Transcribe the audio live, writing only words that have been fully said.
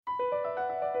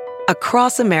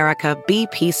Across America,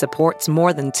 BP supports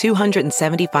more than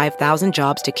 275,000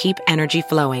 jobs to keep energy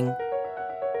flowing.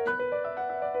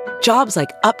 Jobs like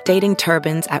updating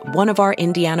turbines at one of our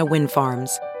Indiana wind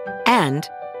farms and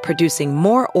producing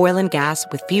more oil and gas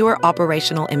with fewer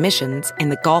operational emissions in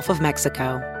the Gulf of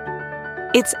Mexico.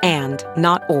 It's and,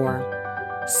 not or.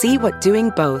 See what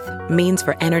doing both means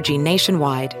for energy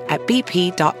nationwide at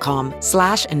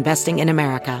bp.com/investing in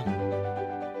America.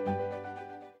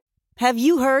 Have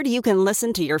you heard you can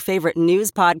listen to your favorite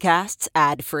news podcasts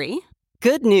ad-free?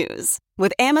 Good news.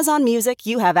 With Amazon Music,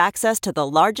 you have access to the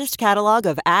largest catalog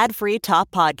of ad-free top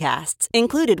podcasts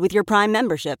included with your Prime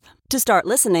membership. To start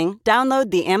listening, download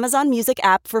the Amazon Music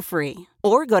app for free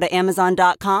or go to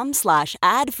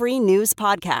amazon.com/ad-free news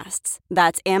podcasts.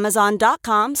 That's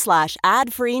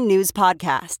amazon.com/ad-free news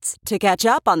podcasts to catch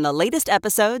up on the latest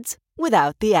episodes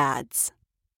without the ads.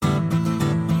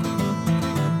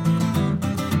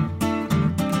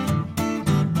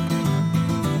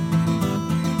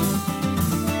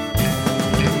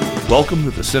 Welcome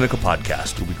to the Sinica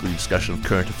Podcast, a weekly discussion of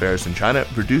current affairs in China,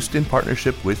 produced in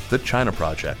partnership with the China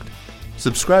Project.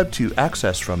 Subscribe to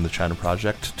Access from the China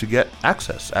Project to get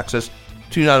access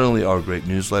to not only our great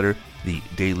newsletter, the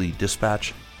Daily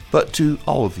Dispatch, but to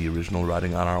all of the original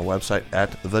writing on our website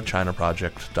at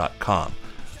thechinaproject.com.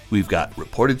 We've got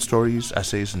reported stories,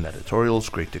 essays, and editorials,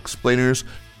 great explainers,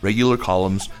 regular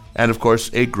columns, and of course,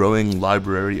 a growing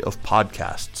library of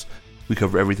podcasts. We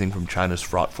cover everything from China's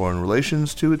fraught foreign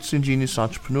relations to its ingenious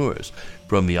entrepreneurs,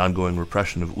 from the ongoing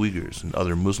repression of Uyghurs and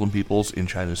other Muslim peoples in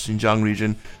China's Xinjiang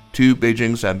region to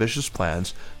Beijing's ambitious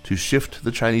plans to shift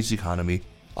the Chinese economy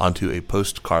onto a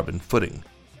post-carbon footing.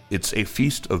 It's a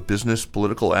feast of business,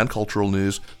 political, and cultural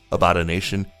news about a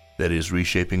nation that is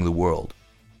reshaping the world.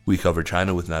 We cover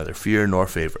China with neither fear nor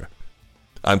favor.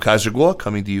 I'm Kaiser Kuo,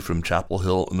 coming to you from Chapel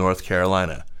Hill, North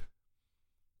Carolina.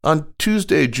 On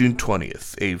Tuesday, June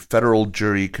 20th, a federal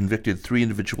jury convicted 3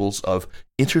 individuals of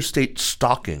interstate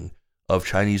stalking of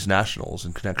Chinese nationals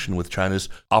in connection with China's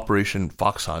Operation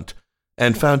Fox Hunt,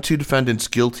 and found 2 defendants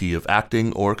guilty of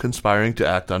acting or conspiring to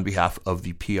act on behalf of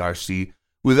the PRC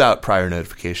without prior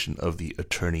notification of the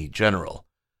Attorney General.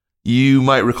 You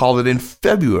might recall that in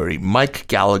February, Mike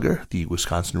Gallagher, the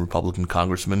Wisconsin Republican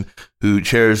congressman who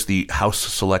chairs the House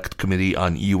Select Committee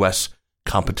on U.S.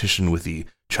 competition with the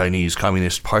Chinese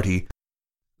Communist Party,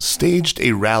 staged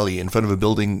a rally in front of a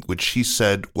building which he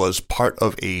said was part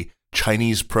of a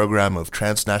Chinese program of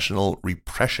transnational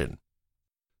repression.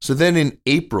 So then in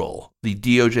April, the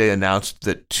DOJ announced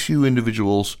that 2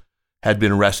 individuals had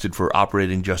been arrested for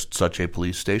operating just such a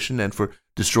police station and for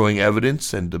destroying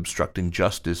evidence and obstructing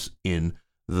justice in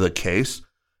the case.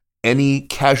 Any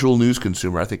casual news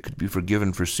consumer, I think, could be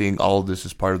forgiven for seeing all of this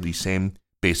as part of the same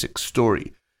basic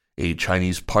story. A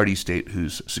Chinese party state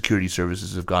whose security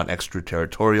services have gone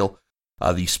extraterritorial.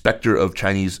 The specter of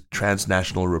Chinese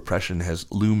transnational repression has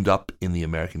loomed up in the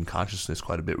American consciousness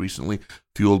quite a bit recently,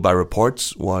 fueled by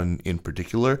reports, one in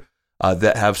particular,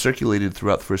 that have circulated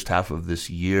throughout the first half of this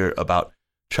year about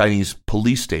Chinese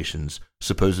police stations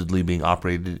supposedly being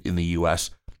operated in the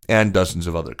U.S. and dozens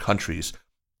of other countries.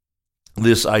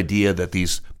 This idea that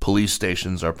these police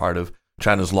stations are part of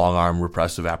China's long-arm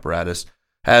repressive apparatus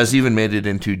has even made it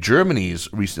into Germany's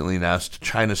recently announced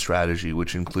China strategy,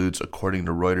 which includes, according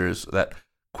to Reuters, that,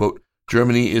 quote,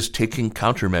 Germany is taking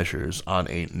countermeasures on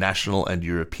a national and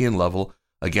European level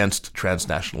against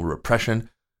transnational repression,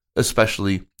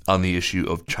 especially on the issue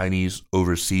of Chinese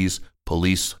overseas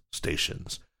police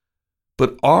stations.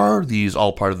 But are these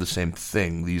all part of the same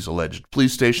thing, these alleged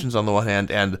police stations on the one hand,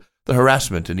 and the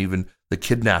harassment and even the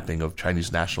kidnapping of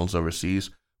Chinese nationals overseas,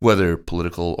 whether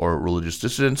political or religious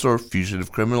dissidents or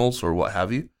fugitive criminals or what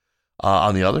have you,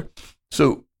 on the other?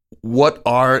 So what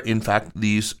are, in fact,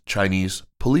 these Chinese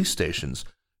police stations?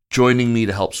 Joining me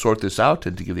to help sort this out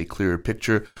and to give a clearer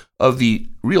picture of the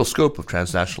real scope of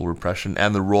transnational repression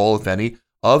and the role, if any,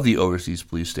 of the overseas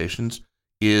police stations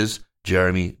is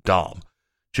Jeremy Daum.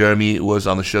 Jeremy was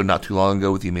on the show not too long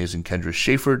ago with the amazing Kendra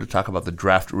Schaefer to talk about the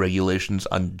draft regulations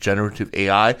on generative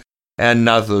AI. And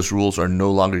now that those rules are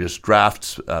no longer just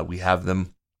drafts, we have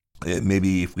them.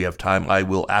 Maybe if we have time, I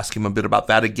will ask him a bit about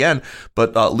that again.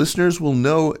 But listeners will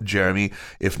know Jeremy,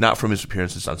 if not from his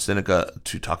appearances on Sinica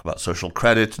to talk about social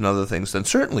credit and other things, then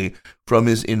certainly from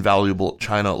his invaluable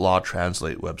China Law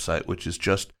Translate website, which is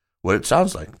just what it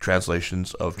sounds like,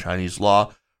 translations of Chinese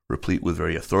law, replete with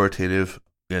very authoritative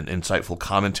and insightful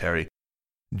commentary.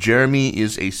 Jeremy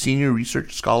is a senior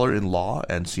research scholar in law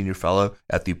and senior fellow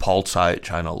at the Paul Tsai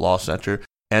China Law Center,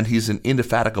 and he's an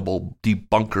indefatigable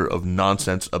debunker of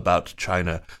nonsense about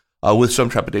China With some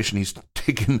trepidation, he's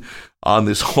taken on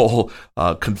this whole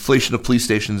conflation of police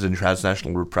stations and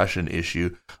transnational repression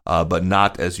issue, but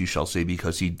not, as you shall say,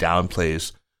 because he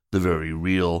downplays the very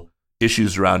real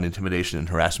issues around intimidation and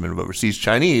harassment of overseas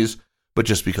Chinese, but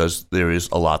just because there is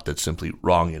a lot that's simply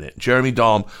wrong in it. Jeremy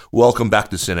Daum, welcome back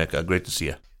to Cynic. Great to see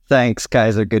you. Thanks,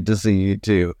 Kaiser. Good to see you,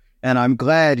 too. And I'm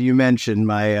glad you mentioned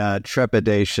my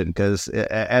trepidation because,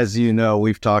 as you know,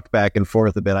 we've talked back and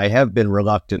forth a bit. I have been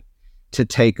reluctant to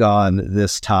take on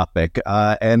this topic,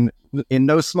 and in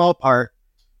no small part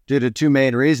due to two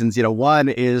main reasons. One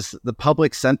is the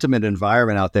public sentiment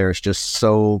environment out there is just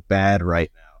so bad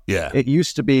right now. Yeah. It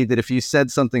used to be that if you said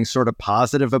something sort of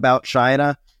positive about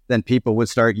China, then people would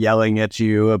start yelling at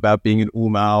you about being an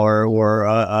Umao or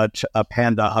a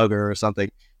panda hugger or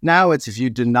something. Now it's if you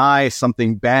deny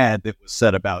something bad that was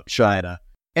said about China,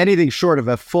 anything short of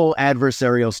a full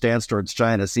adversarial stance towards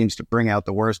China seems to bring out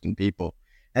the worst in people.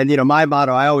 And, my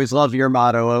motto, I always love your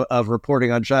motto of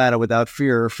reporting on China without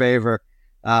fear or favor.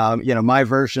 My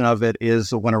version of it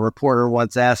is when a reporter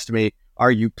once asked me,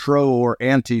 are you pro or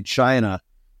anti-China?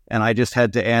 And I just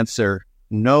had to answer,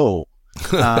 no.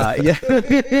 Yeah.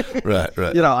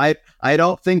 Right. I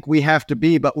don't think we have to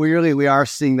be, but we are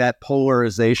seeing that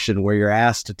polarization where you're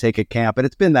asked to take a camp, and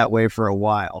it's been that way for a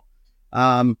while.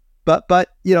 But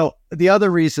the other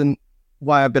reason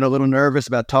why I've been a little nervous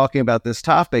about talking about this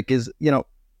topic is,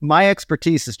 my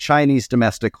expertise is Chinese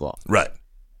domestic law. Right.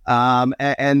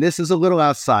 And this is a little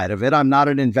outside of it. I'm not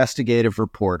an investigative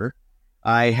reporter.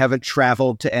 I haven't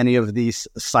traveled to any of these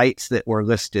sites that were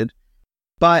listed.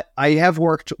 But I have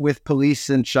worked with police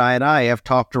in China. I have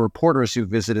talked to reporters who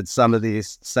visited some of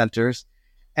these centers.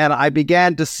 And I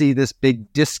began to see this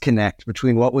big disconnect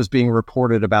between what was being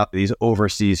reported about these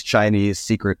overseas Chinese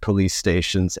secret police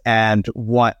stations and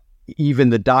what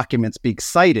even the documents being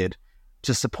cited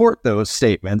to support those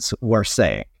statements were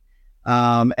saying.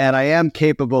 And I am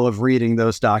capable of reading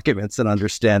those documents and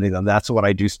understanding them. That's what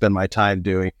I do spend my time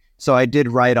doing. So I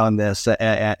did write on this,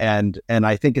 and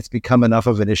I think it's become enough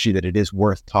of an issue that it is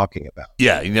worth talking about.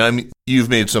 Yeah, you've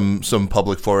made some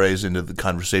public forays into the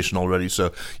conversation already,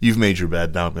 so you've made your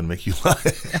bed. Now I'm going to make you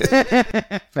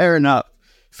lie. Fair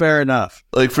enough.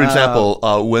 Like, for example,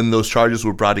 when those charges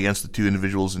were brought against the two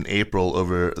individuals in April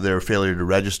over their failure to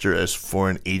register as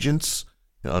foreign agents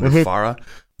under FARA,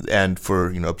 and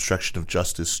for obstruction of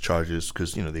justice charges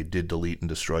because they did delete and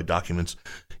destroy documents,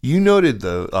 you noted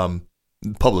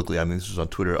publicly, this was on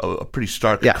Twitter, a pretty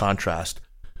stark contrast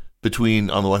between,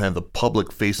 on the one hand, the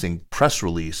public-facing press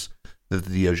release that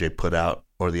the DOJ put out,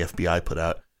 or the FBI put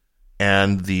out,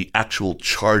 and the actual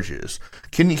charges.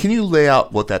 Can you lay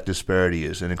out what that disparity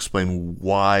is and explain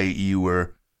why you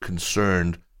were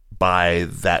concerned by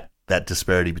that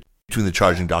disparity between the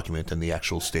charging document and the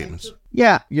actual statements?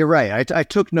 Yeah, you're right. I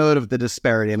took note of the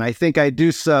disparity, and I think I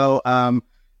do so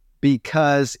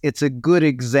because it's a good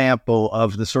example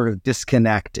of the sort of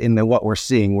disconnect in what we're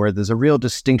seeing, where there's a real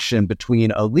distinction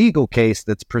between a legal case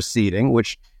that's proceeding,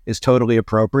 which is totally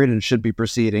appropriate and should be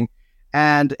proceeding,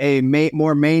 and a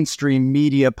more mainstream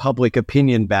media public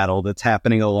opinion battle that's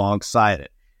happening alongside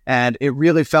it. And it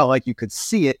really felt like you could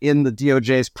see it in the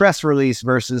DOJ's press release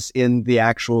versus in the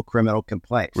actual criminal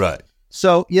complaint. Right.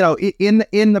 So,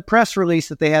 in the press release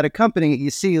that they had accompanying it, you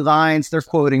see lines, they're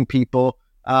quoting people,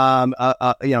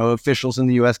 officials in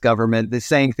the U.S. government. They're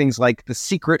saying things like the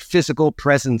secret physical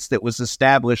presence that was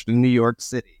established in New York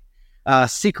City,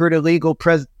 secret illegal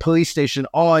police station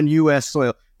on U.S.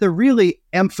 soil. They're really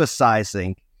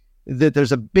emphasizing that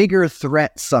there's a bigger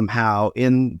threat somehow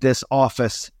in this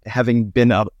office having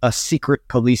been a secret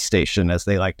police station, as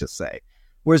they like to say.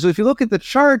 Whereas if you look at the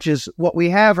charges, what we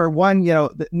have are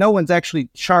no one's actually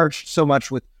charged so much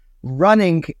with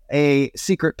running a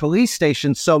secret police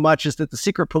station so much as that the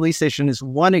secret police station is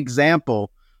one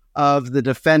example of the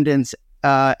defendants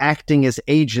acting as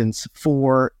agents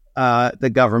for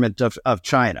the government of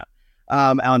China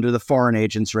under the Foreign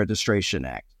Agents Registration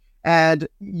Act. And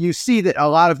you see that a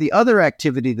lot of the other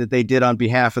activity that they did on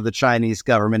behalf of the Chinese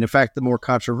government, in fact, the more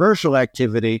controversial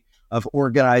activity of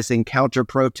organizing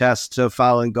counter-protests to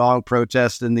Falun Gong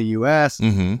protests in the U.S.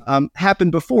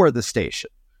 Happened before the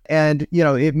station. And,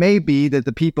 it may be that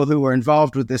the people who are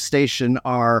involved with this station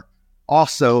are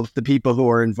also the people who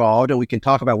are involved, and we can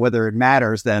talk about whether it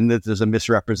matters then that there's a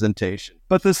misrepresentation.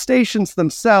 But the stations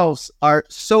themselves are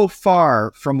so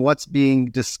far from what's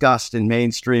being discussed in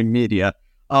mainstream media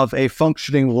of a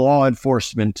functioning law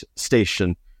enforcement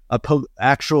station,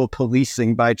 actual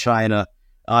policing by China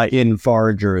in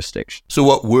foreign jurisdictions. So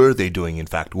what were they doing, in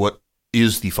fact? What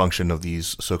is the function of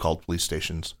these so-called police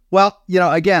stations? Well,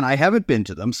 again, I haven't been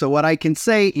to them. So what I can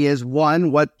say is,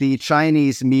 one, what the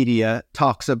Chinese media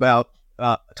talks about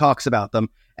them,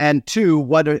 and two,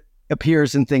 what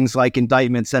appears in things like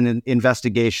indictments and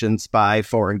investigations by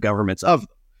foreign governments of them.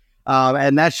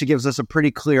 And that should gives us a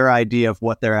pretty clear idea of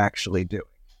what they're actually doing.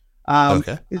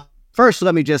 Okay. First,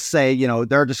 let me just say,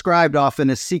 they're described often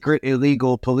as secret,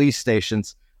 illegal police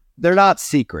stations. They're not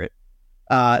secret.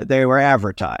 They were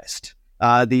advertised.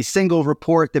 The single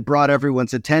report that brought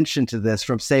everyone's attention to this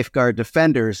from Safeguard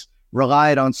Defenders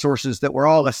relied on sources that were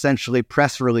all essentially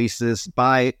press releases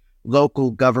by local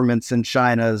governments in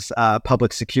China's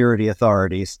public security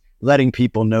authorities, letting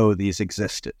people know these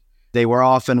existed. They were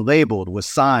often labeled with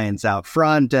signs out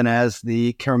front, and as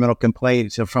the criminal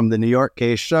complaint from the New York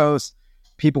case shows,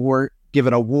 people were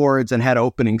given awards and had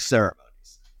opening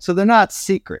ceremonies. So they're not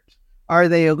secret. Are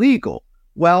they illegal?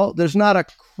 Well, there's not a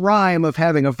crime of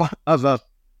having a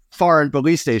foreign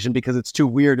police station because it's too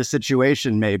weird a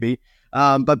situation, maybe.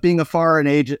 But being a foreign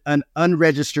agent, an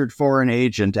unregistered foreign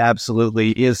agent,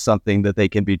 absolutely is something that they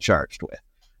can be charged with.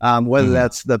 Whether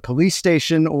that's the police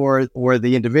station or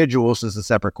the individuals is a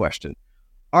separate question.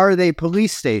 Are they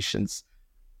police stations?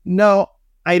 No,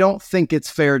 I don't think it's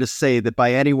fair to say that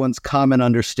by anyone's common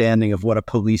understanding of what a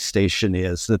police station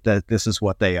is, that this is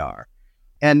what they are.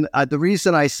 And the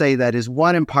reason I say that is,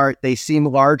 one, in part, they seem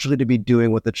largely to be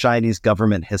doing what the Chinese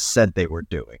government has said they were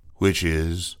doing. Which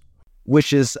is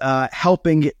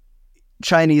helping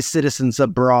Chinese citizens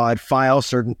abroad file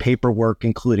certain paperwork,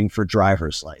 including for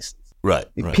driver's license. Right.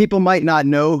 People might not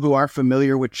know who are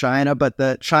familiar with China, but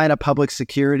the China public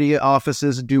security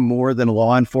offices do more than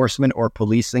law enforcement or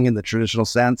policing in the traditional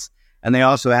sense. And they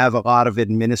also have a lot of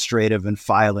administrative and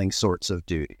filing sorts of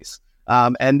duties.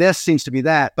 And this seems to be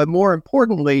that. But more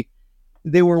importantly,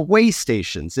 they were way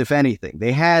stations, if anything.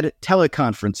 They had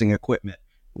teleconferencing equipment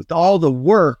with all the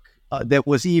work that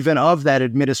was even of that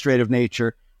administrative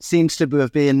nature seems to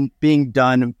have been being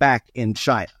done back in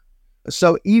China.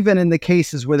 So even in the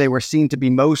cases where they were seen to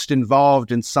be most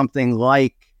involved in something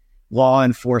like law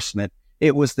enforcement,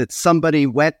 it was that somebody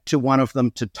went to one of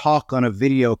them to talk on a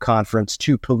video conference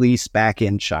to police back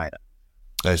in China.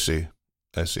 I see.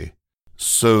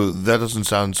 So that doesn't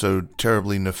sound so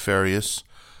terribly nefarious.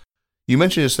 You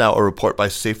mentioned just now a report by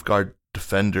Safeguard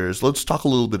Defenders. Let's talk a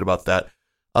little bit about that.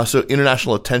 So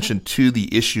international attention to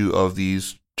the issue of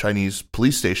these Chinese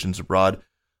police stations abroad,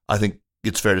 I think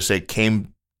it's fair to say,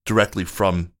 came directly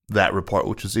from that report,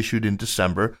 which was issued in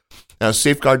December. Now,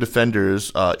 Safeguard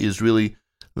Defenders is really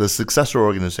the successor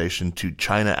organization to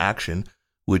China Action,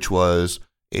 which was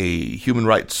a human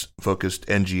rights-focused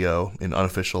NGO, an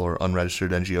unofficial or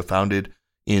unregistered NGO founded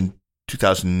in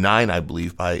 2009, I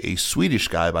believe, by a Swedish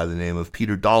guy by the name of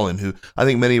Peter Daum, who I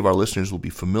think many of our listeners will be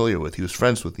familiar with. He was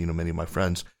friends with, many of my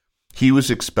friends. He was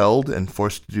expelled and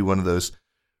forced to do one of those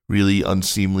really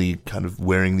unseemly kind of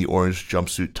wearing the orange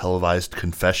jumpsuit televised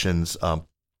confessions.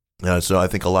 So I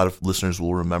think a lot of listeners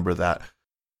will remember that.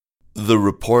 The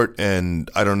report, and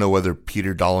I don't know whether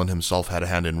Peter Daum himself had a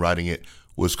hand in writing it,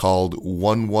 was called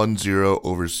 110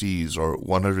 Overseas or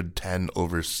 110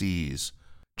 Overseas.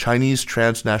 Chinese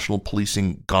transnational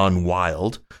policing gone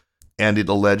wild. And it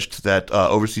alleged that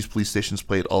overseas police stations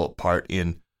played a part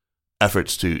in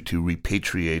efforts to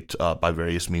repatriate by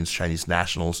various means Chinese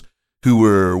nationals who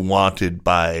were wanted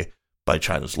by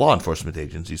China's law enforcement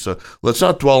agencies. So let's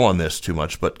not dwell on this too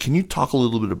much, but can you talk a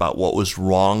little bit about what was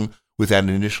wrong with that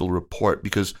initial report?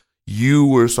 Because you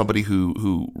were somebody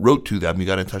who wrote to them, you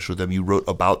got in touch with them, you wrote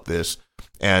about this,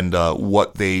 and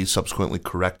what they subsequently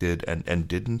corrected and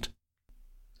didn't.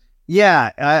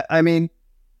 Yeah, I mean,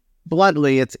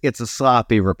 bluntly, it's a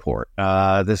sloppy report.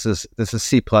 This is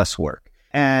C+ work.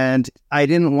 And I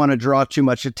didn't want to draw too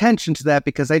much attention to that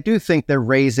because I do think they're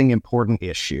raising important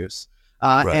issues.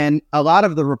 Right. And a lot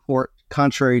of the report,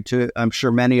 contrary to, I'm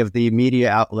sure, many of the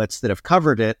media outlets that have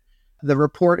covered it, the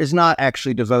report is not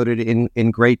actually devoted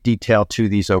in great detail to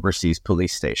these overseas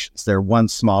police stations. They're one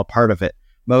small part of it,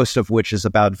 most of which is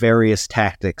about various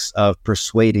tactics of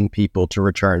persuading people to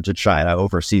return to China,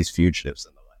 overseas fugitives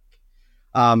and the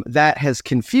like. That has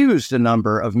confused a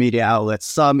number of media outlets,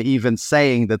 some even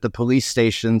saying that the police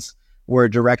stations were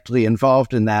directly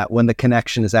involved in that when the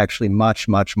connection is actually much,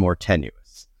 much more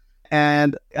tenuous.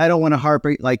 And I don't want to harp,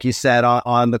 like you said,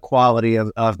 on the quality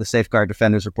of the Safeguard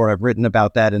Defenders report. I've written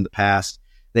about that in the past.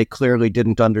 They clearly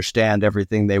didn't understand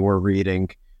everything they were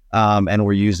reading and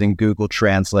were using Google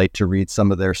Translate to read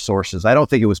some of their sources. I don't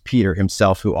think it was Peter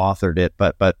himself who authored it,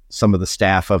 but some of the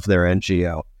staff of their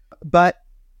NGO. But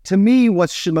to me,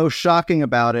 what's most shocking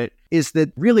about it is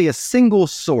that really a single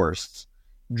source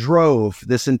drove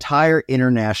this entire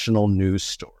international news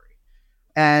story.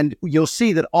 And you'll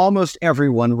see that almost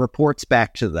everyone reports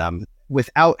back to them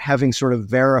without having sort of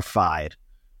verified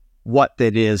what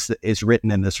that is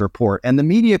written in this report. And the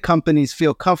media companies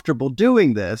feel comfortable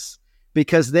doing this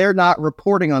because they're not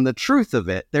reporting on the truth of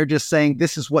it. They're just saying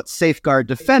this is what Safeguard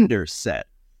Defenders said.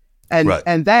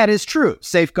 And that is true.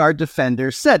 Safeguard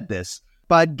Defenders said this.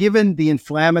 But given the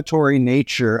inflammatory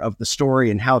nature of the story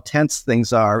and how tense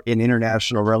things are in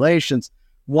international relations,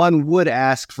 one would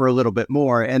ask for a little bit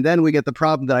more. And then we get the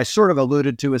problem that I sort of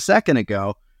alluded to a second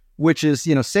ago, which is,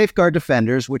 Safeguard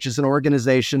Defenders, which is an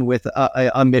organization with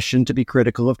a mission to be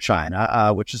critical of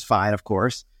China, which is fine, of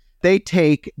course. They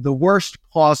take the worst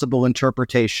plausible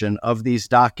interpretation of these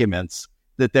documents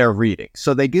that they're reading.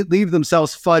 So they leave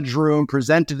themselves fudge room,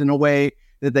 presented in a way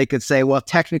that they could say, well,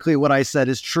 technically what I said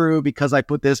is true because I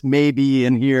put this maybe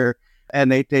in here,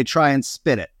 and they try and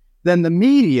spin it. Then the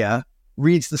media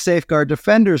reads the Safeguard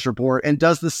Defenders report and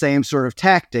does the same sort of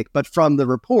tactic, but from the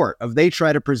report of they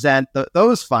try to present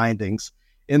those findings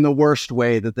in the worst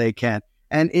way that they can.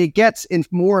 And it gets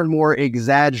more and more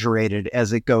exaggerated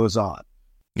as it goes on.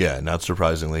 Yeah, not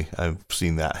surprisingly. I've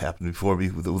seen that happen before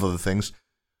with other things.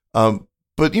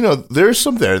 But, there is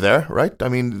some there, right? I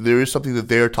mean, there is something that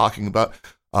they're talking about.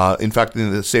 In fact,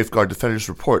 in the Safeguard Defenders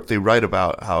report, they write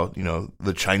about how,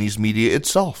 the Chinese media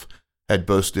itself had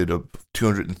boasted of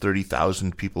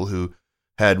 230,000 people who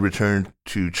had returned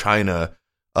to China.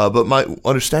 But my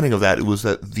understanding of that was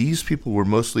that these people were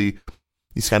mostly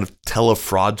these kind of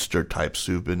telefraudster types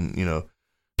who've been,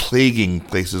 plaguing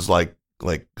places like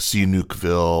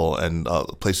Sihanoukville and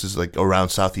places like around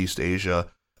Southeast Asia,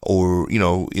 or, in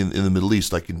the Middle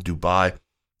East, like in Dubai,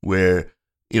 where,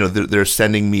 they're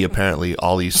sending me apparently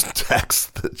all these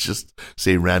texts that just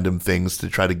say random things to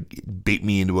try to bait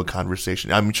me into a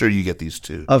conversation. I'm sure you get these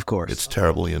too. Of course. It's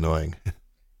terribly annoying.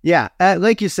 Yeah.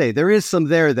 Like you say, there is some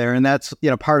there, and that's,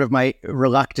 part of my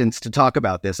reluctance to talk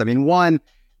about this. I mean, one,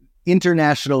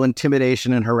 international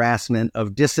intimidation and harassment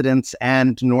of dissidents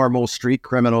and normal street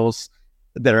criminals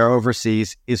that are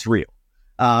overseas is real.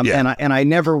 And I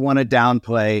never want to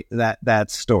downplay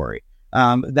that story.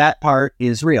 That part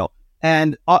is real.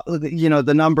 And,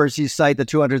 the numbers you cite, the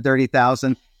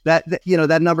 230,000,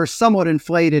 that number is somewhat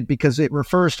inflated because it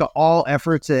refers to all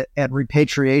efforts at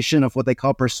repatriation of what they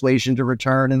call persuasion to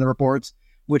return in the reports,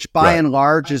 which by and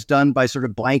large is done by sort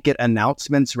of blanket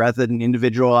announcements rather than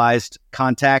individualized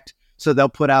contact. So they'll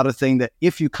put out a thing that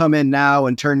if you come in now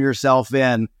and turn yourself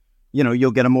in,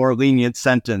 you'll get a more lenient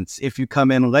sentence. If you come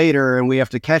in later and we have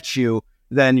to catch you,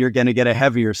 then you're going to get a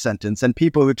heavier sentence. And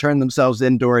people who turn themselves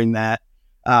in during that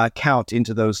count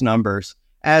into those numbers,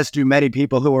 as do many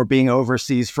people who are being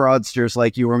overseas fraudsters,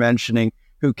 like you were mentioning,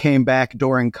 who came back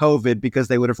during COVID because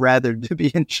they would have rather to be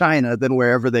in China than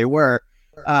wherever they were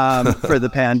for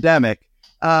the pandemic.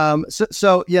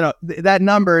 So that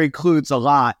number includes a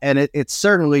lot, and it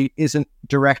certainly isn't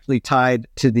directly tied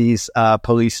to these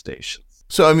police stations.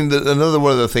 So, I mean, another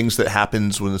one of the things that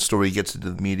happens when the story gets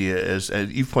into the media is,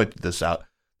 and you've pointed this out,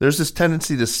 there's this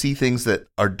tendency to see things that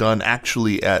are done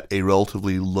actually at a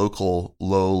relatively local,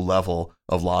 low level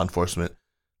of law enforcement,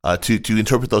 to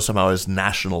interpret those somehow as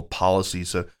national policy.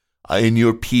 So, in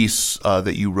your piece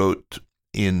that you wrote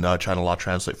in China Law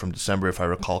Translate from December, if I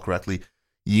recall correctly,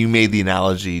 you made the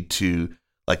analogy to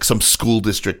like some school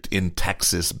district in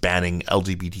Texas banning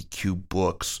LGBTQ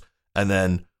books, and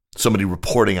then somebody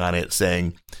reporting on it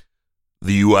saying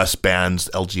the U.S. bans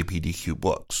LGBTQ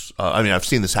books. I mean, I've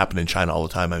seen this happen in China all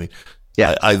the time. I mean,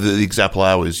 the example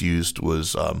I always used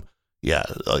was, a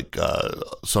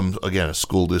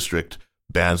school district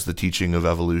bans the teaching of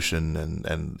evolution,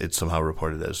 and it's somehow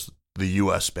reported as the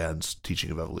U.S. bans teaching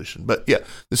of evolution. But yeah,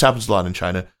 this happens a lot in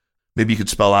China. Maybe you could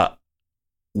spell out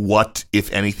what,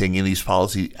 if anything, in these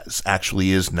policies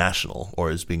actually is national or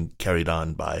is being carried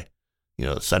on by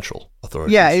central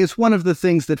authorities. Yeah, it's one of the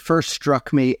things that first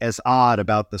struck me as odd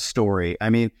about the story.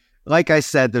 I mean, like I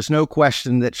said, there's no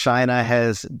question that China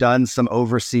has done some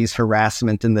overseas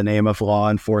harassment in the name of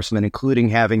law enforcement, including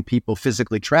having people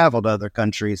physically travel to other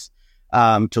countries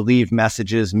to leave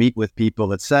messages, meet with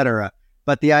people, etc.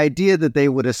 But the idea that they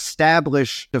would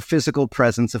establish a physical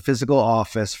presence, a physical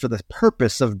office for the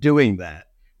purpose of doing that,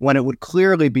 when it would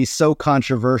clearly be so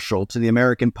controversial to the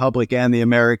American public and the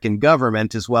American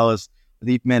government, as well as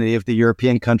many of the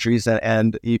European countries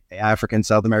and Africa and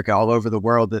South America, all over the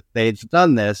world, that they've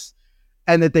done this,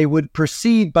 and that they would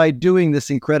proceed by doing this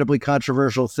incredibly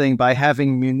controversial thing by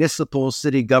having municipal,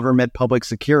 city government, public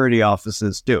security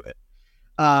offices do it.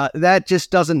 That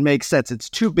just doesn't make sense. It's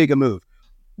too big a move.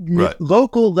 Right.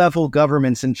 Local level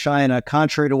governments in China,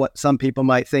 contrary to what some people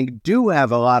might think, do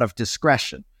have a lot of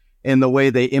discretion in the way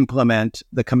they implement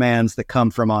the commands that come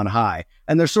from on high.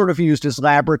 And they're sort of used as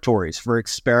laboratories for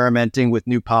experimenting with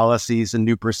new policies and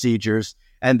new procedures.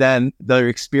 And then their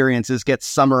experiences get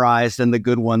summarized and the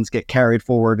good ones get carried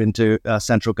forward into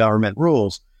central government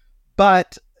rules.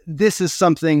 But this is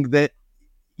something that,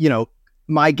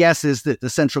 my guess is that the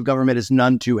central government is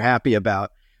none too happy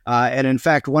about. And in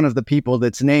fact, one of the people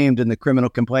that's named in the criminal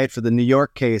complaint for the New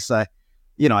York case, I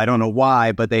don't know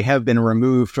why, but they have been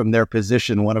removed from their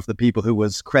position. One of the people who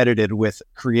was credited with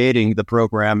creating the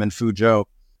program in Fuzhou.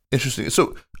 Interesting.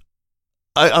 So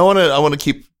I want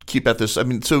to keep at this. I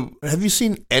mean, so have you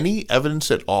seen any evidence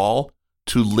at all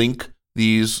to link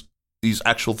these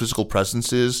actual physical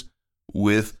presences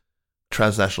with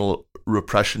transnational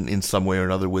repression in some way or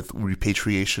another, with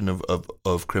repatriation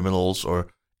of criminals or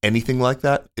anything like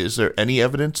that? Is there any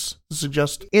evidence to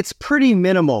suggest? It's pretty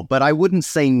minimal, but I wouldn't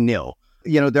say nil.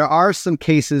 There are some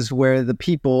cases where the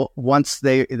people, once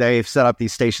they've set up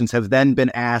these stations, have then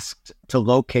been asked to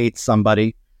locate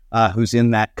somebody who's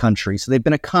in that country. So they've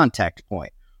been a contact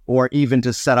point, or even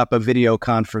to set up a video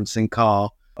conferencing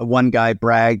call. One guy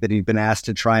bragged that he'd been asked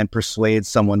to try and persuade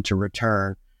someone to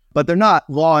return. But they're not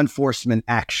law enforcement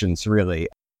actions, really.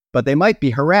 But they might be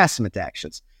harassment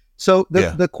actions. So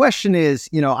the question is,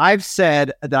 I've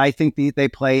said that I think they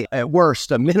play, at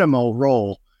worst, a minimal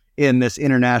role in this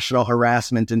international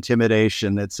harassment,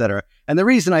 intimidation, et cetera. And the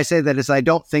reason I say that is I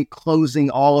don't think closing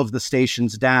all of the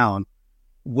stations down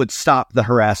would stop the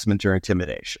harassment or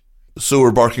intimidation. So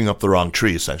we're barking up the wrong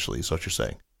tree, essentially, is what you're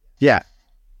saying. Yeah.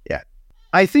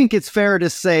 I think it's fair to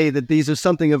say that these are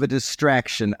something of a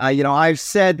distraction. I've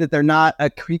said that they're not a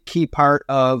key part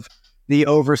of the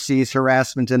overseas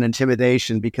harassment and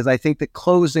intimidation because I think that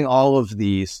closing all of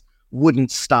these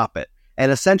wouldn't stop it. And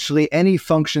essentially any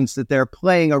functions that they're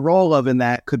playing a role of in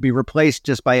that could be replaced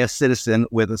just by a citizen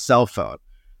with a cell phone.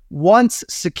 Once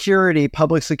security,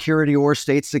 public security or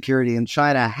state security in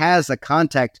China has a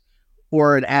contact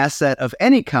or an asset of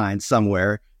any kind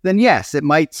somewhere, then yes, it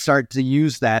might start to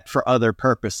use that for other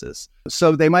purposes.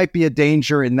 So they might be a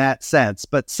danger in that sense.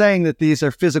 But saying that these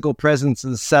are physical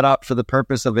presences set up for the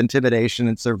purpose of intimidation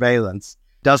and surveillance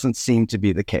doesn't seem to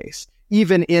be the case.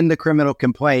 Even in the criminal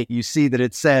complaint, you see that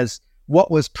it says what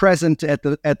was present at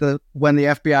the when the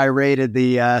FBI raided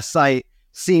the site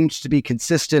seemed to be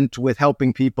consistent with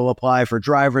helping people apply for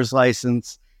driver's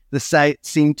license. The site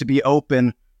seemed to be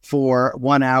open for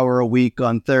 1 hour a week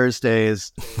on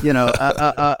Thursdays.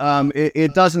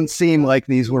 It doesn't seem like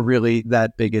these were really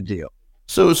that big a deal.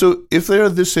 So if they're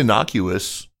this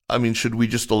innocuous, I mean, should we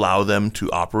just allow them to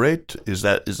operate? Is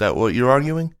that what you're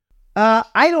arguing?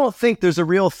 I don't think there's a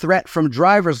real threat from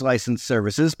driver's license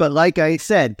services, but like I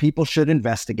said, people should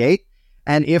investigate.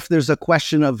 And if there's a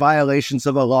question of violations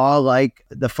of a law like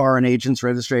the Foreign Agents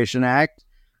Registration Act,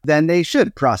 then they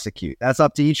should prosecute. That's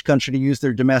up to each country to use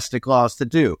their domestic laws to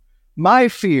do. My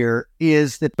fear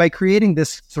is that by creating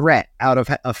this threat out of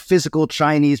a physical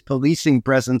Chinese policing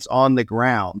presence on the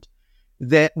ground,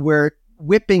 that we're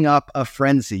whipping up a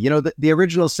frenzy. The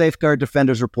original Safeguard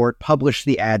Defenders report published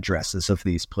the addresses of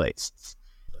these places.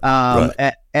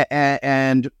 Right.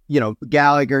 And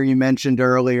Gallagher, you mentioned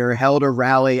earlier, held a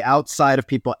rally outside of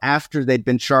people after they'd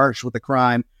been charged with a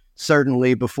crime.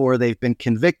 Certainly before they've been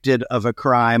convicted of a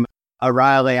crime, a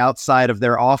rally outside of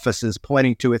their offices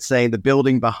pointing to it saying the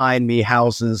building behind me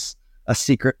houses a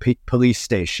secret police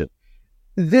station.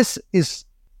 This is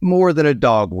more than a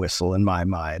dog whistle in my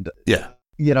mind. Yeah.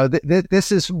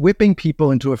 This is whipping people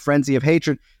into a frenzy of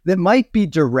hatred that might be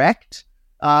direct.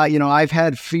 I've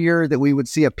had fear that we would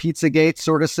see a Pizzagate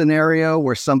sort of scenario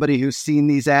where somebody who's seen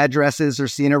these addresses or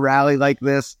seen a rally like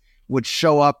this would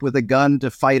show up with a gun to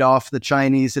fight off the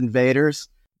Chinese invaders.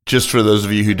 Just for those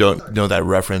of you who don't know that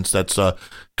reference, that's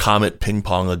Comet Ping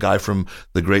Pong, a guy from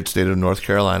the great state of North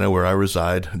Carolina where I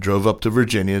reside, drove up to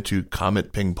Virginia to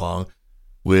Comet Ping Pong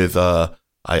with,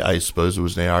 I suppose it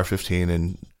was an AR-15,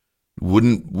 and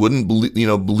wouldn't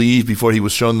believe before he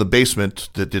was shown the basement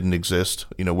that didn't exist,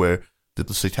 where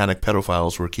the satanic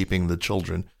pedophiles were keeping the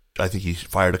children. I think he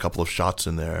fired a couple of shots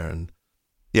in there, and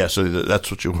yeah, so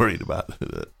that's what you're worried about.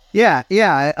 Yeah.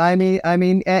 I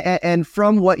mean, and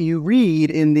from what you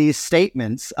read in these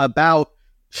statements about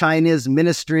China's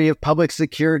Ministry of Public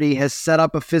Security has set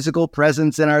up a physical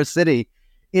presence in our city,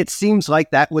 it seems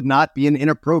like that would not be an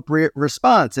inappropriate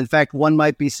response. In fact, one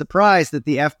might be surprised that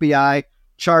the FBI,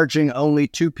 charging only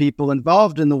 2 people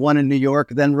involved in the one in New York,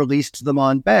 then released them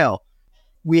on bail.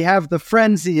 We have the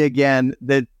frenzy again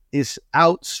that is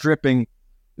outstripping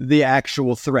the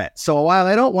actual threat. So while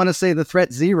I don't want to say the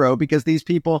threat zero, because these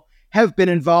people have been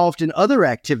involved in other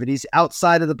activities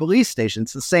outside of the police station.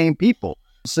 It's the same people.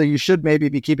 So you should maybe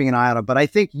be keeping an eye on them. But I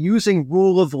think using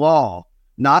rule of law,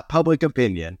 not public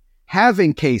opinion,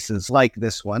 having cases like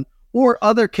this one, or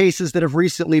other cases that have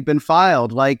recently been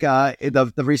filed, like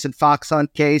the recent fox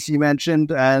hunt case you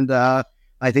mentioned, and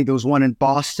I think there was one in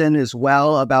Boston as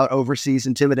well about overseas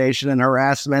intimidation and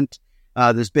harassment.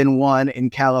 There's been one in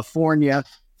California.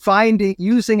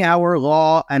 Using our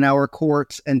law and our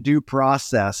courts and due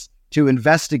process to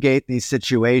investigate these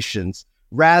situations,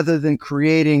 rather than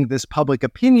creating this public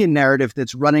opinion narrative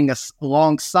that's running us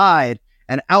alongside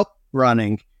and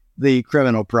outrunning the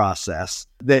criminal process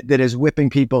that is whipping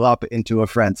people up into a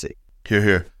frenzy. Hear,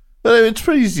 hear. But it's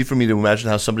pretty easy for me to imagine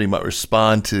how somebody might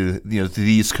respond to to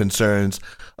these concerns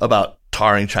about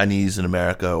tarring Chinese in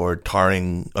America or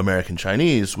tarring American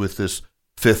Chinese with this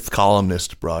fifth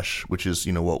columnist brush, which is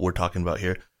what we're talking about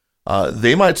here.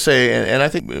 They might say, and I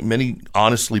think many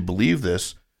honestly believe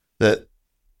this, that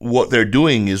what they're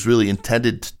doing is really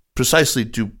intended precisely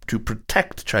to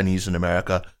protect Chinese in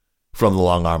America from the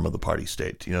long arm of the party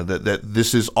state. That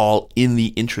this is all in the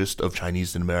interest of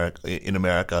Chinese in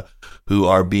America who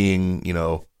are being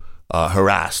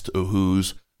harassed, or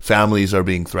whose families are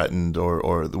being threatened,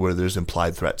 or where there's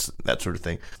implied threats, that sort of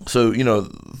thing. So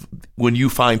when you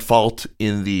find fault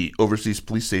in the overseas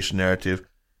police station narrative,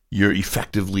 you're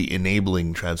effectively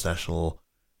enabling transnational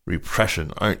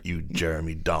repression, aren't you,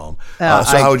 Jeremy Daum?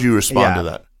 How would you respond to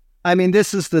that? I mean,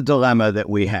 this is the dilemma that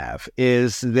we have,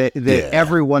 is that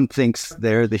everyone thinks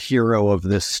they're the hero of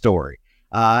this story.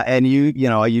 And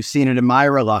you've seen it in my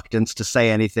reluctance to say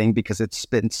anything, because it's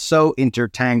been so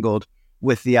intertangled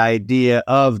with the idea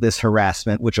of this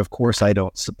harassment, which of course I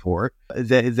don't support,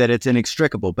 that it's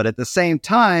inextricable. But at the same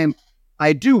time,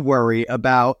 I do worry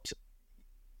about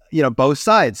both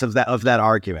sides of that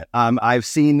argument. I've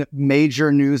seen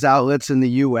major news outlets in the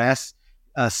U.S.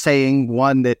 Saying,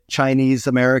 one, that Chinese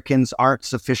Americans aren't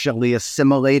sufficiently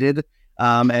assimilated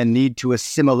and need to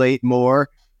assimilate more,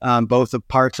 both of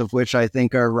parts of which I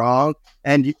think are wrong.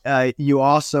 And you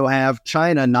also have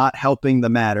China not helping the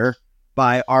matter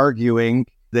by arguing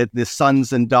that the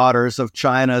sons and daughters of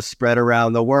China spread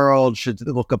around the world should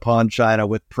look upon China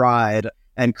with pride,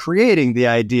 and creating the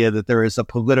idea that there is a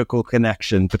political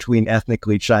connection between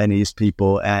ethnically Chinese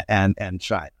people and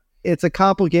China. It's a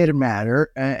complicated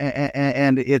matter,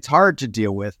 and it's hard to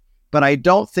deal with, but I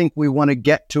don't think we want to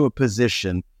get to a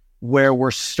position where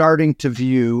we're starting to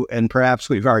view, and perhaps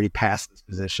we've already passed this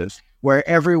position, where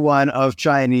everyone of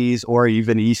Chinese or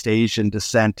even East Asian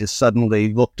descent is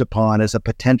suddenly looked upon as a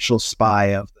potential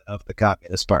spy of the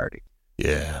Communist Party.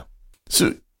 Yeah.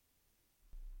 So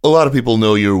a lot of people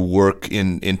know your work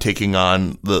in taking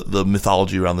on the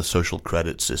mythology around the social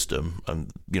credit system.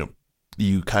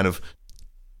 You kind of,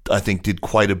 I think, did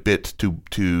quite a bit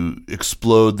to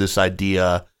explode this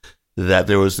idea that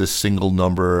there was this single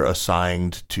number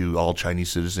assigned to all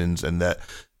Chinese citizens, and that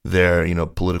their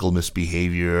political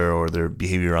misbehavior or their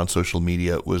behavior on social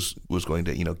media was going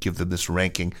to give them this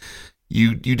ranking.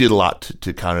 You did a lot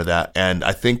to counter that, and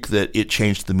I think that it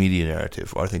changed the media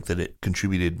narrative, or I think that it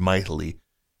contributed mightily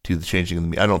to the changing of the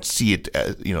media. I don't see it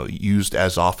used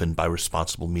as often by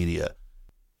responsible media.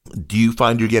 Do you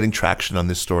find you're getting traction on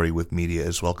this story with media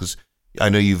as well? Because I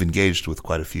know you've engaged with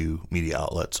quite a few media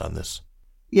outlets on this.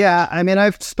 Yeah, I mean,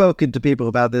 I've spoken to people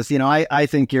about this. I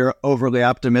think you're overly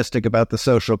optimistic about the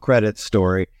social credit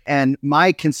story. And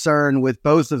my concern with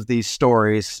both of these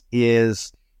stories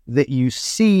is that you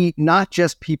see not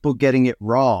just people getting it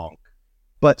wrong,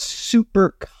 but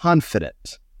super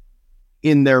confident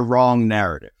in their wrong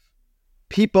narrative.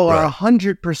 People are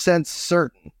 100%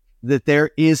 certain that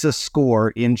there is a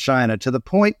score in China, to the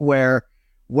point where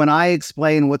when I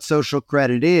explain what social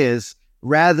credit is,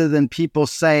 rather than people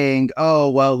saying, oh,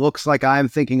 well, it looks like I'm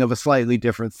thinking of a slightly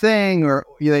different thing, or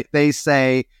they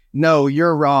say, no,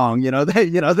 you're wrong.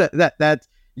 That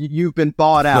you've been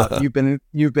bought out. You've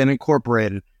been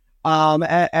incorporated.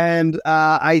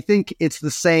 I think it's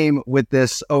the same with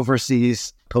this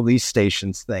overseas police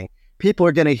stations thing. People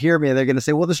are going to hear me and they're going to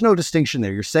say, well, there's no distinction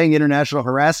there. You're saying international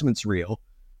harassment's real.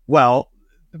 Well,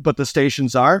 but the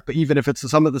stations are. But even if it's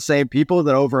some of the same people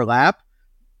that overlap,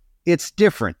 it's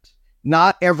different.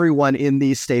 Not everyone in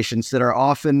these stations that are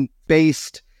often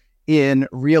based in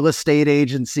real estate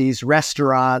agencies,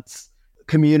 restaurants,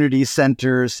 community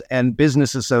centers, and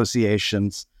business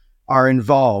associations are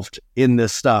involved in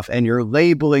this stuff, and you're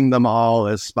labeling them all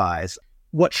as spies.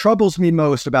 What troubles me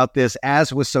most about this,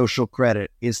 as with social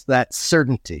credit, is that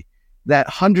certainty, that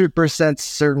 100%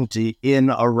 certainty in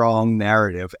a wrong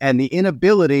narrative, and the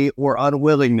inability or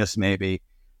unwillingness, maybe,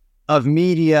 of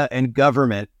media and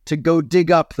government to go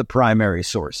dig up the primary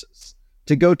sources,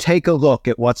 to go take a look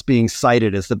at what's being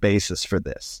cited as the basis for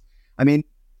this. I mean,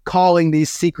 calling these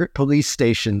secret police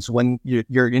stations when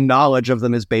your knowledge of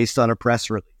them is based on a press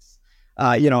release.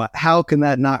 How can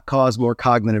that not cause more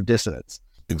cognitive dissonance?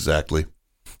 Exactly.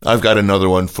 I've got another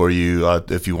one for you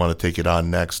if you want to take it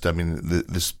on next. I mean,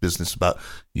 this business about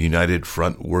United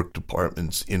Front work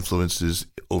departments influences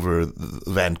over the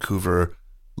Vancouver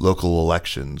local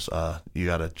elections. You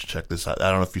got to check this out.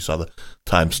 I don't know if you saw the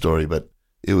Times story, but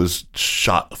it was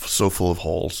shot so full of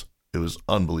holes. It was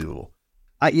unbelievable.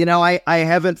 I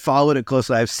haven't followed it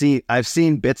closely. I've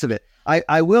seen bits of it.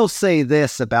 I will say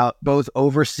this about both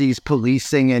overseas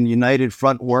policing and United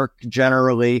Front work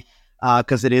generally,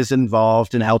 because it is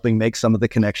involved in helping make some of the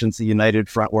connections to United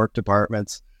Front work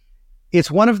departments. It's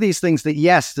one of these things that,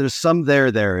 yes, there's some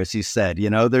there, as you said,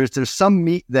 there's some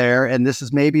meat there, and this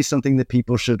is maybe something that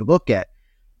people should look at.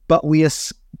 But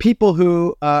people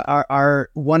who are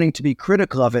wanting to be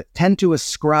critical of it tend to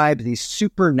ascribe these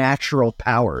supernatural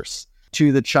powers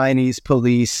to the Chinese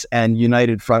police and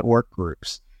United Front work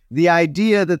groups. The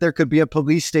idea that there could be a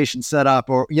police station set up,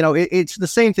 or, it's the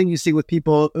same thing you see with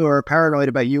people who are paranoid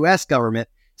about U.S. government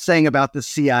saying about the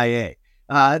CIA.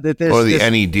 Or the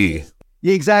NED.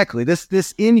 Exactly.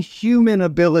 This inhuman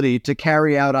ability to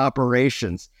carry out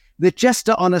operations that just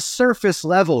on a surface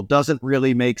level doesn't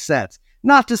really make sense.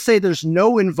 Not to say there's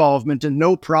no involvement and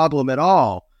no problem at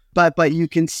all, but you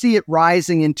can see it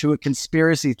rising into a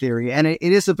conspiracy theory. And it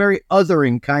is a very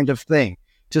othering kind of thing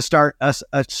to start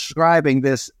ascribing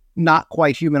this not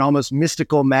quite human, almost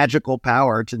mystical, magical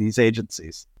power to these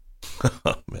agencies.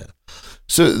 Oh, man.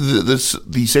 So the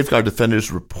Safeguard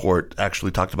Defenders report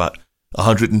actually talked about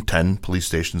 110 police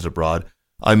stations abroad.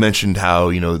 I mentioned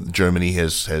how, Germany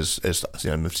has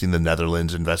I've seen the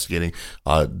Netherlands investigating,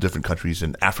 different countries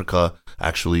in Africa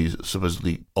actually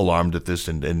supposedly alarmed at this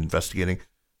and investigating.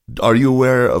 Are you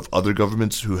aware of other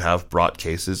governments who have brought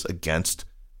cases against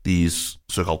these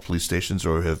so-called police stations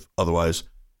or have otherwise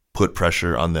put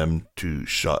pressure on them to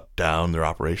shut down their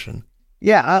operation?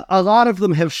 Yeah, a lot of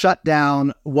them have shut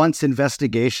down once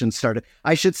investigations started.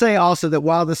 I should say also that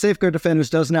while the Safeguard Defenders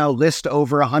does now list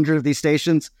over 100 of these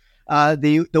stations,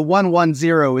 the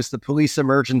 110 is the police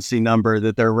emergency number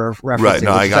that they're referencing. Right,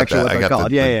 no, I got that. I got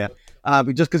that. Yeah.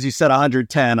 Just because you said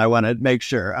 110, I want to make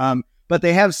sure. But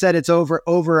they have said it's over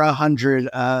 100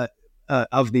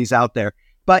 of these out there.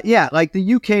 But yeah, like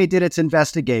the UK did its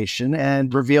investigation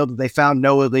and revealed that they found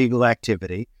no illegal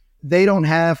activity. They don't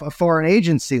have a foreign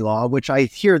agency law, which I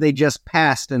hear they just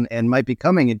passed and might be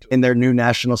coming in their new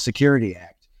National Security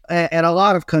Act. And a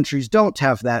lot of countries don't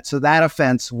have that, so that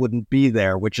offense wouldn't be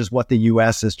there, which is what the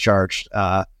U.S. has charged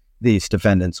these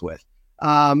defendants with.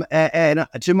 And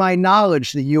to my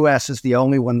knowledge, the U.S. is the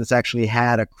only one that's actually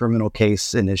had a criminal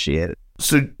case initiated.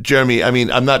 So, Jeremy, I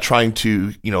mean, I'm not trying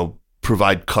to,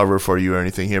 provide cover for you or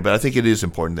anything here, but I think it is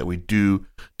important that we do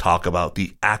talk about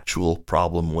the actual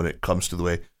problem when it comes to the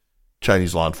way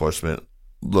Chinese law enforcement,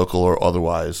 local or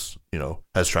otherwise,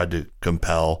 has tried to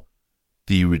compel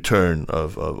the return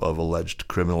of alleged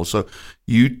criminals. So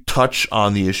you touch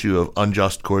on the issue of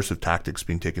unjust coercive tactics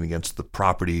being taken against the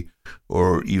property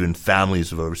or even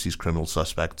families of overseas criminal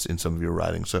suspects in some of your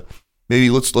writings. So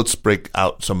maybe let's break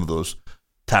out some of those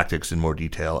tactics in more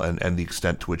detail and the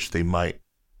extent to which they might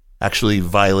actually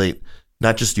violate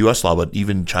not just U.S. law, but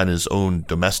even China's own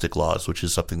domestic laws, which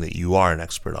is something that you are an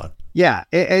expert on. Yeah,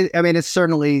 I mean,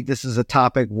 this is a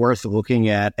topic worth looking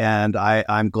at, and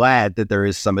I'm glad that there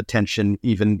is some attention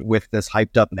even with this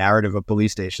hyped up narrative of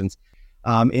police stations.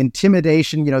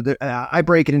 Intimidation, I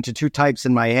break it into two types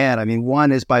in my head. I mean,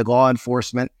 one is by law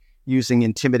enforcement using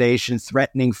intimidation,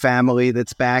 threatening family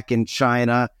that's back in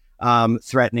China,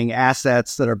 threatening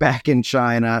assets that are back in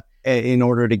China in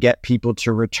order to get people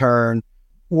to return,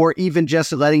 or even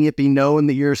just letting it be known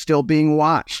that you're still being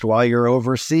watched while you're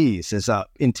overseas is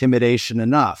intimidation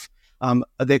enough.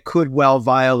 That could well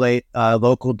violate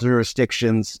local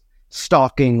jurisdictions,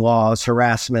 stalking laws,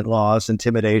 harassment laws,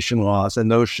 intimidation laws,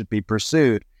 and those should be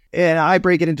pursued. And I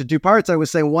break it into two parts. I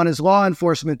was saying one is law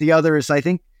enforcement. The other is, I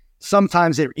think,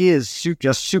 sometimes it is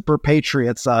just super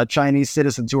patriots, Chinese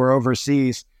citizens who are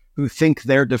overseas who think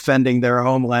they're defending their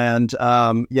homeland,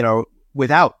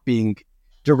 without being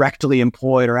directly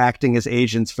employed or acting as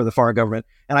agents for the foreign government.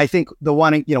 And I think the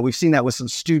one, we've seen that with some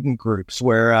student groups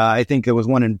where I think there was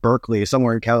one in Berkeley,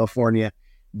 somewhere in California,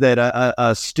 that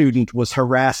a student was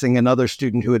harassing another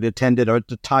student who had attended a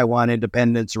Taiwan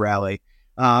independence rally.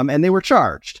 And they were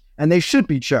charged, and they should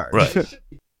be charged. Right.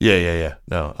 Yeah.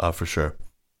 No, for sure.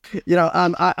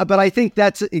 But I think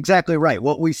that's exactly right.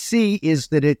 What we see is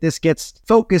that this gets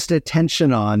focused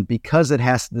attention on because it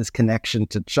has this connection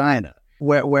to China,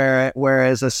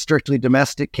 whereas a strictly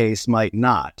domestic case might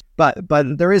not. But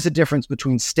there is a difference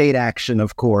between state action,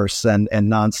 of course, and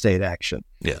non-state action.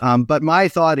 Yeah. But my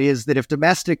thought is that if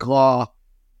domestic law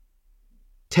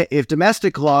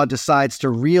decides to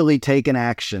really take an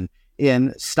action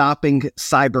in stopping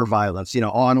cyber violence,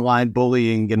 online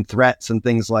bullying and threats and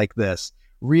things like this,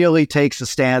 really takes a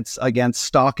stance against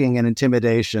stalking and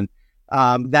intimidation,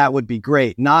 that would be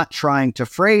great. Not trying to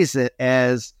phrase it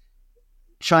as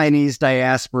Chinese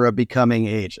diaspora becoming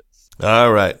agents.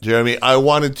 All right, Jeremy, I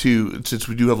wanted to, since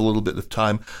we do have a little bit of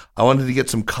time, I wanted to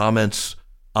get some comments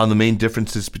on the main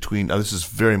differences between, now this is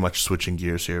very much switching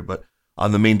gears here, but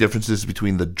on the main differences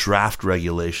between the draft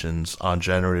regulations on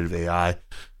generative AI.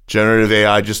 Generative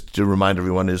AI, just to remind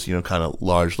everyone, is, kind of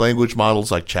large language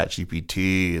models like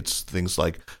ChatGPT. It's things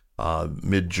like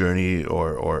Midjourney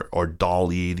or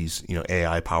DALL-E, these,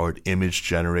 AI-powered image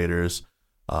generators.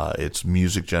 It's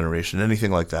music generation,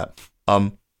 anything like that.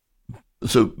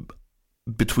 So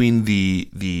between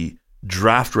the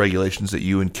draft regulations that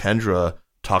you and Kendra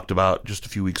talked about just a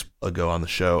few weeks ago on the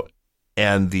show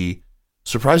and the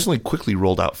surprisingly quickly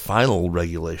rolled out final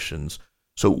regulations,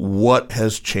 so what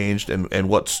has changed and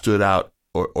what stood out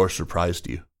or surprised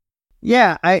you?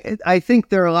 Yeah, I think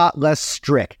they're a lot less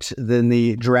strict than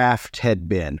the draft had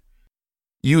been.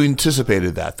 You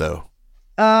anticipated that, though.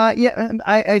 Yeah,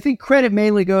 I think credit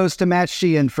mainly goes to Matt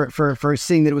Sheehan for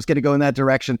seeing that it was going to go in that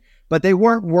direction, but they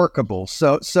weren't workable.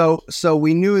 So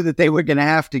we knew that they were going to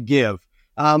have to give.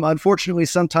 Unfortunately,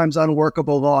 sometimes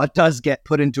unworkable law does get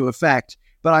put into effect,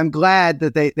 but I'm glad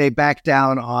that they backed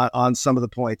down on some of the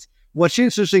points. What's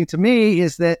interesting to me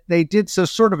is that they did so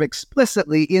sort of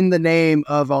explicitly in the name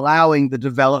of allowing the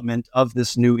development of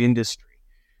this new industry.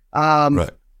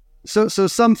 Right. So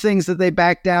some things that they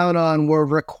backed down on were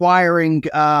requiring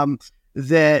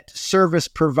that service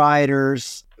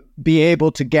providers be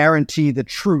able to guarantee the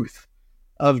truth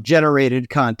of generated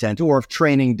content or of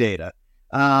training data.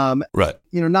 Right.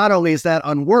 Not only is that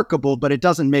unworkable, but it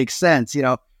doesn't make sense.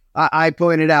 I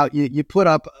pointed out, you put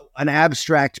up an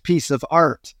abstract piece of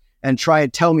art and try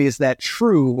and tell me, is that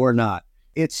true or not?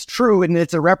 It's true, and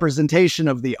it's a representation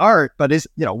of the art, but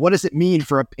what does it mean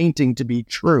for a painting to be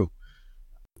true?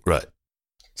 Right.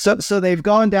 So they've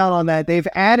gone down on that. They've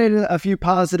added a few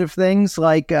positive things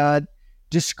like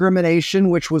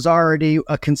discrimination, which was already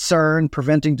a concern,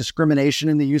 preventing discrimination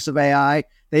in the use of AI.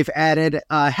 They've added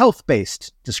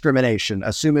health-based discrimination,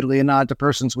 assumedly a nod to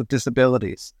persons with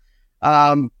disabilities.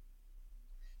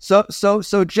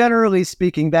 So generally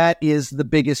speaking, that is the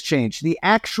biggest change. The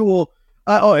actual,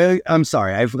 I'm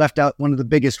sorry, I've left out one of the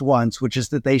biggest ones, which is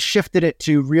that they shifted it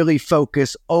to really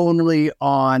focus only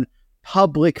on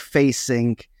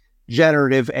public-facing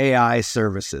generative AI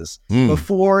services.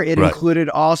 Before, it included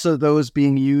also those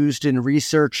being used in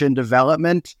research and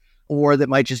development, or that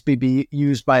might just be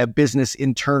used by a business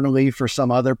internally for some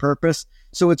other purpose.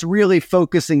 So it's really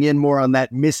focusing in more on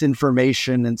that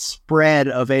misinformation and spread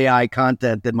of AI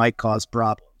content that might cause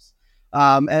problems.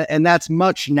 And that's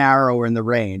much narrower in the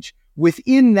range.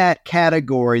 Within that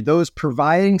category, those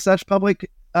providing such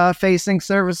public-facing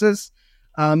services,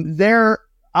 their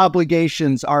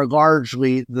obligations are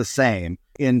largely the same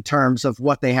in terms of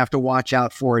what they have to watch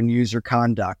out for in user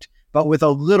conduct, but with a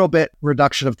little bit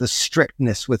reduction of the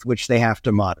strictness with which they have to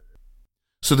monitor.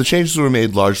 So the changes were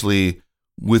made largely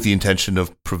with the intention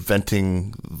of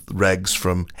preventing regs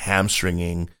from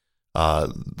hamstringing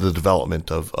the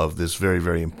development of this very,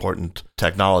 very important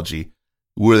technology.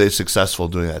 Were they successful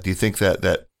doing that? Do you think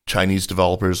that Chinese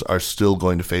developers are still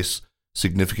going to face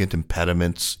significant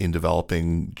impediments in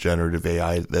developing generative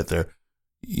AI that their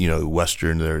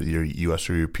Western, their US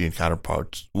or European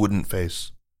counterparts wouldn't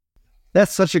face?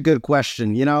 That's such a good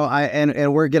question.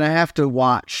 And we're going to have to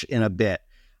watch in a bit.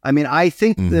 I mean, I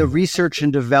think the research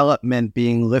and development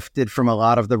being lifted from a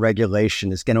lot of the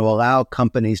regulation is going to allow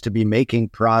companies to be making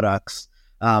products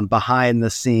behind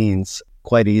the scenes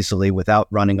quite easily without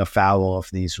running afoul of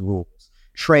these rules.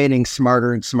 Training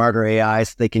smarter and smarter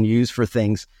AIs they can use for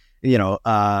things,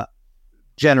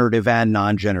 generative and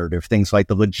non-generative, things like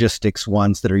the logistics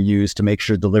ones that are used to make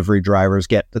sure delivery drivers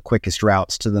get the quickest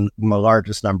routes to the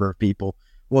largest number of people,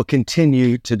 will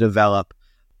continue to develop.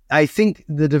 I think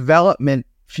the development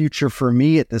future for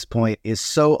me at this point is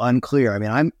so unclear. I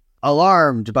mean, I'm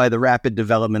alarmed by the rapid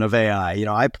development of AI.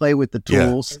 I play with the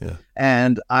tools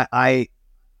and I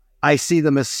see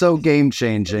them as so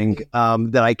game-changing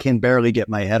that I can barely get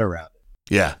my head around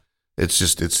it. Yeah, it's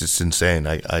just insane.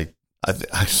 I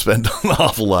spend an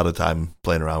awful lot of time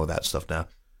playing around with that stuff now.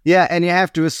 Yeah, and you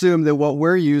have to assume that what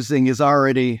we're using is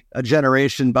already a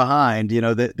generation behind. You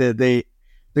know, the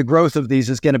growth of these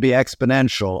is going to be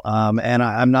exponential, and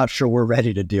I'm not sure we're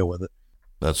ready to deal with it.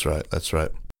 That's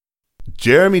right.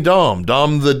 Jeremy Daum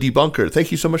the debunker,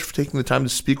 thank you so much for taking the time to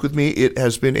speak with me. It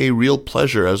has been a real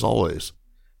pleasure, as always.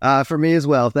 For me as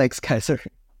well. Thanks, Kaiser.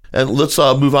 And let's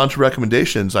move on to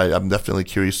recommendations. I'm definitely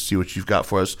curious to see what you've got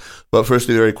for us. But first,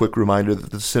 a very quick reminder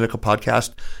that the Sinica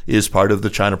podcast is part of the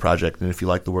China Project. And if you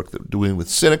like the work that we're doing with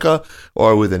Sinica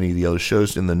or with any of the other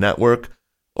shows in the network,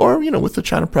 or, with the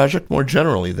China Project more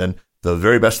generally, then the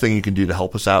very best thing you can do to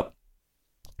help us out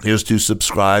is to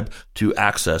subscribe to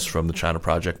Access from the China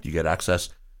Project. You get access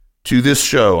to this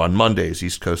show on Mondays,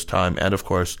 East Coast time, and of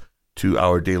course, to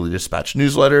our Daily Dispatch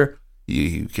newsletter.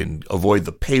 You can avoid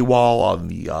the paywall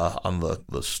on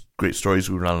the great stories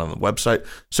we run on the website.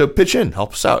 So pitch in,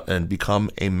 help us out, and become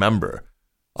a member.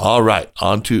 All right,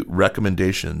 on to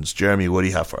recommendations. Jeremy, what do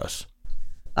you have for us?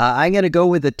 I'm going to go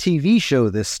with a TV show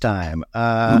this time.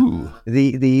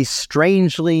 The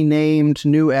strangely named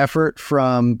new effort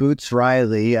from Boots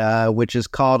Riley, which is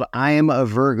called I'm a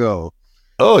Virgo.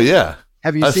 Oh, yeah.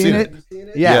 Have you seen it?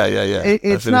 Yeah.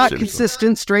 It's not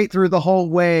consistent straight through the whole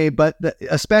way, but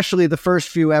especially the first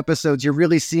few episodes, you're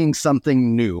really seeing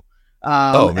something new.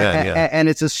 And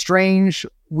it's a strange,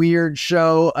 weird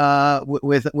show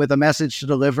with a message to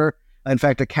deliver. In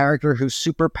fact, a character whose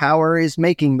superpower is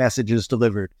making messages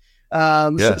delivered.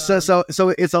 So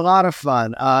it's a lot of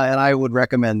fun, and I would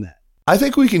recommend that. I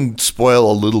think we can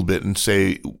spoil a little bit and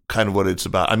say kind of what it's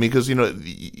about. I mean, because,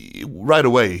 right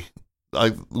away,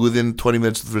 within 20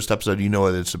 minutes of the first episode, you know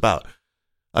what it's about.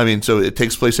 I mean, so it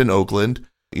takes place in Oakland,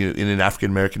 in an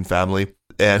African-American family,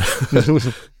 and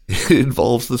it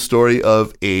involves the story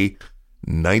of a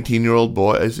 19-year-old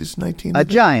boy. Is he 19? A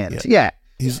giant, yeah.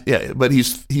 But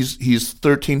he's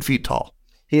 13 feet tall.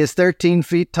 He is 13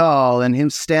 feet tall, and him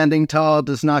standing tall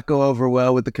does not go over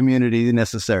well with the community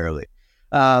necessarily.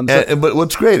 But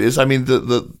what's great is, I mean,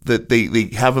 that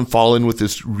they have him fall in with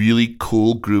this really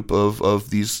cool group of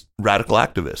these radical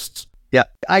activists. Yeah,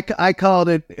 I called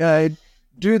it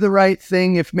 "Do the Right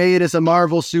Thing" if made as a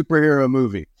Marvel superhero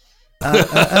movie.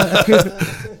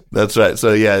 That's right.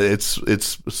 So yeah, it's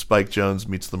Spike Jonze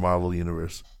meets the Marvel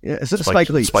universe. Yeah, it's Spike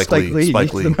Lee. Spike Lee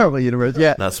meets the Marvel universe.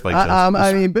 Yeah, not Spike Jonze.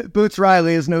 I mean, Boots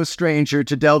Riley is no stranger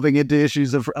to delving into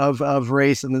issues of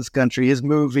race in this country. His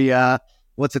movie,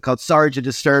 what's it called? Sorry to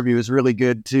Disturb You, is really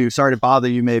good too. Sorry to bother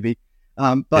you, maybe.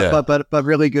 But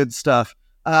really good stuff.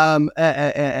 And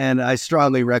I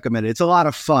strongly recommend it. It's a lot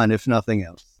of fun, if nothing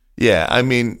else. Yeah, I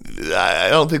mean, I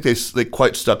don't think they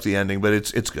quite stuck the ending, but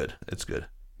it's good. It's good.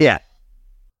 Yeah.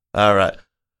 All right.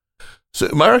 So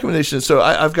my recommendation is,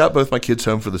 I've got both my kids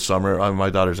home for the summer. My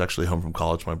daughter's actually home from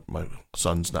college. My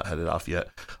son's not headed off yet.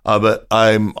 But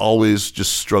I'm always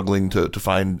just struggling to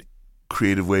find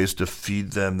creative ways to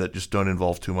feed them that just don't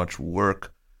involve too much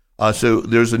work. So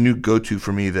there's a new go-to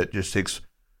for me that just takes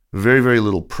very, very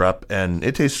little prep, and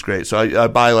it tastes great. So I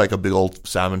buy like a big old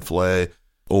salmon fillet,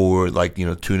 or like,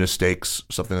 tuna steaks,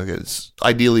 something like that. It's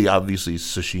ideally, obviously,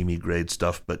 sashimi grade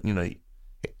stuff, but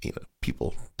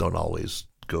people don't always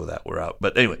go that route.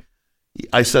 But anyway,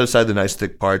 I set aside the nice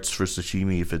thick parts for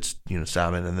sashimi if it's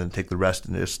salmon, and then take the rest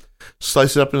and just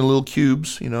slice it up in little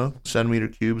cubes, centimeter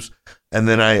cubes, and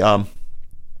then I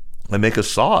make a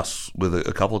sauce with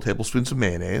a couple of tablespoons of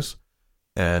mayonnaise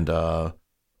and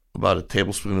about a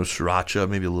tablespoon of sriracha,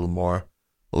 maybe a little more,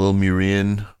 a little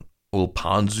mirin, a little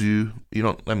ponzu.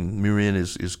 Mirin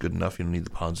is good enough. You don't need the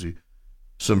ponzu.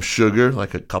 Some sugar,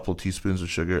 like a couple of teaspoons of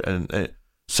sugar, and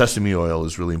sesame oil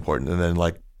is really important. And then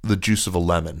like the juice of a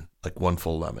lemon, like one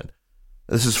full lemon.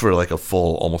 This is for like a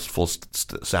almost full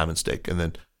salmon steak. And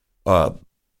then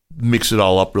mix it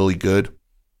all up really good.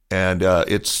 And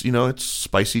it's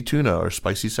spicy tuna or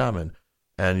spicy salmon.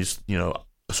 And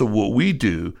so what we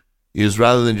do is,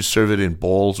 rather than just serve it in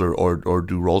bowls or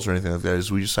do rolls or anything like that,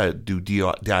 is we decided to do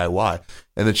DIY.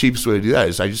 And the cheapest way to do that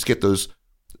is I just get those,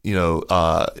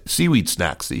 seaweed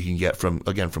snacks that you can get from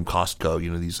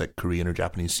Costco, these like Korean or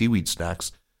Japanese seaweed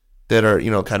snacks that are,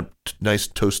 kind of nice,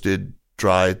 toasted,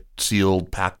 dry,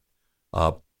 sealed, packed,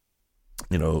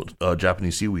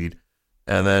 Japanese seaweed.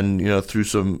 And then, throw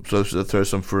some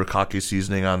furikake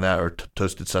seasoning on that, or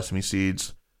toasted sesame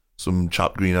seeds, some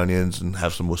chopped green onions, and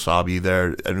have some wasabi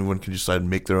there. Everyone can just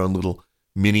make their own little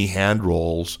mini hand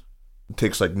rolls. It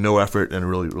takes like no effort and a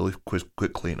really, really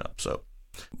quick cleanup. So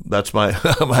that's my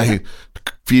my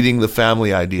feeding the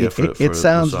family idea for it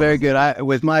sounds very good.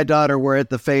 With my daughter, we're at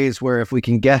the phase where if we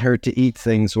can get her to eat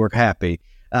things, we're happy.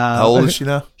 How old is she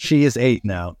now? She is 8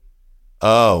 now.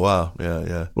 Oh, wow.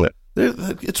 Yeah.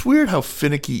 It's weird how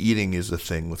finicky eating is a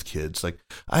thing with kids. Like,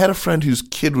 I had a friend whose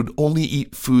kid would only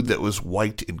eat food that was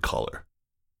white in color.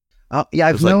 Yeah,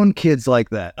 I've known kids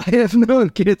like that. I have known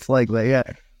kids like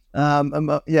that.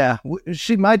 Yeah.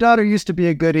 My daughter used to be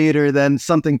a good eater. Then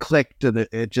something clicked, and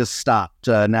it just stopped.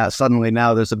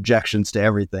 Now there's objections to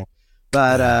everything.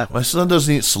 But my son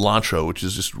doesn't eat cilantro, which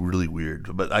is just really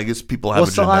weird. But I guess people have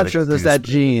a genetic cilantro. There's that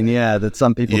gene, that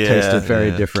some people taste it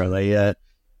very differently. Yeah.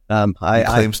 He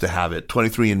claims to have it.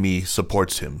 23andMe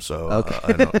supports him, so okay.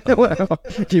 I don't well,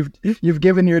 you've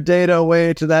given your data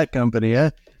away to that company,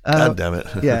 huh? God damn it!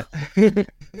 Yeah.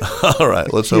 All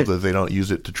right, let's hope that they don't use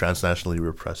it to transnationally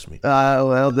repress me.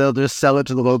 Well, they'll just sell it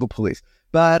to the local police.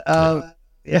 But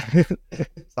yeah,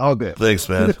 it's all good. Thanks,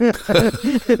 man.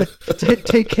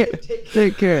 Take care.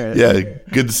 Take care. Yeah,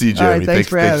 good to see you, Jeremy. Right, thanks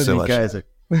for having so me, much. Kaiser.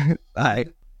 Bye.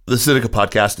 The Sinica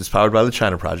podcast is powered by the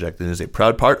China Project and is a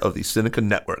proud part of the Sinica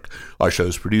Network. Our show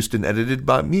is produced and edited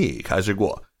by me, Kaiser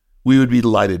Guo. We would be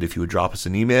delighted if you would drop us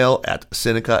an email at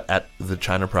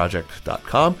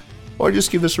sinica@thechinaproject.com or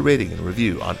just give us a rating and a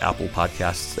review on Apple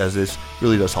Podcasts, as this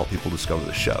really does help people discover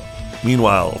the show.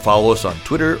 Meanwhile, follow us on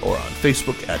Twitter or on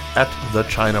Facebook at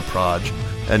 @thechinaproj,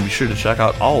 and be sure to check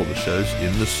out all of the shows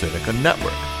in the Sinica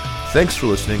Network. Thanks for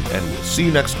listening, and we'll see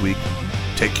you next week.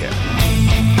 Take care.